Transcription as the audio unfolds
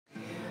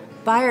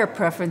Buyer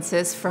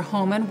preferences for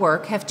home and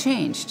work have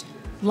changed.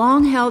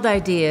 Long-held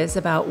ideas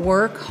about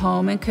work,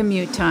 home, and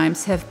commute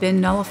times have been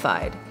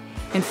nullified,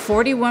 and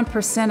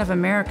 41% of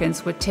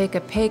Americans would take a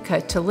pay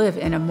cut to live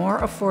in a more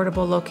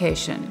affordable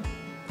location.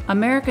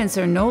 Americans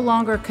are no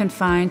longer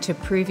confined to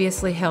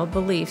previously held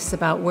beliefs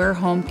about where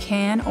home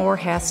can or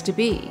has to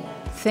be.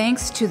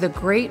 Thanks to the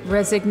Great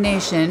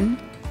Resignation,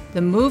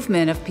 the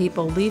movement of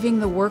people leaving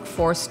the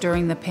workforce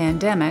during the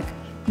pandemic,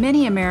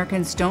 many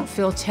Americans don't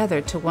feel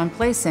tethered to one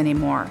place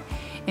anymore,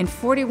 and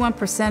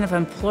 41% of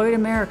employed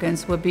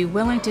Americans would be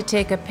willing to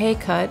take a pay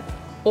cut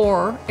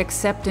or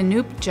accept a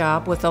new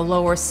job with a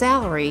lower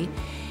salary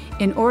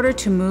in order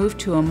to move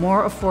to a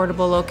more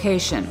affordable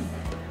location.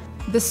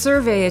 The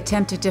survey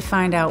attempted to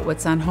find out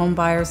what's on home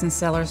buyers and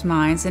sellers'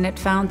 minds, and it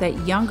found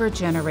that younger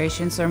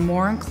generations are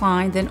more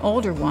inclined than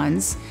older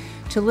ones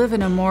to live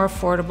in a more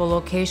affordable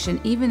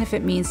location, even if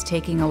it means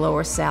taking a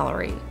lower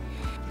salary.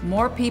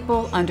 More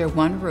people under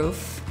one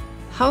roof.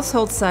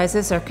 Household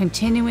sizes are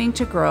continuing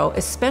to grow,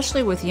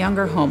 especially with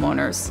younger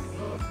homeowners.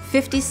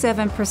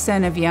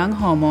 57% of young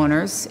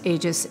homeowners,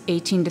 ages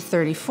 18 to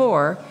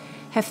 34,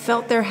 have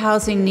felt their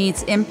housing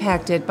needs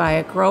impacted by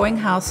a growing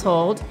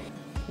household.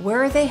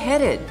 Where are they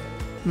headed?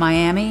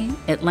 Miami,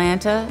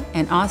 Atlanta,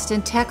 and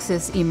Austin,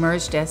 Texas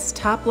emerged as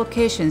top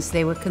locations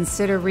they would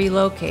consider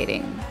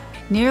relocating.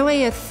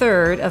 Nearly a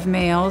third of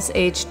males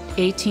aged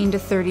 18 to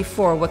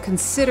 34 would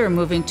consider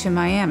moving to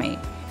Miami.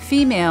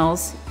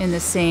 Females in the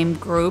same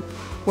group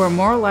were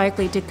more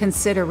likely to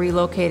consider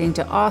relocating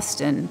to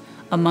Austin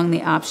among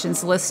the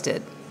options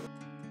listed.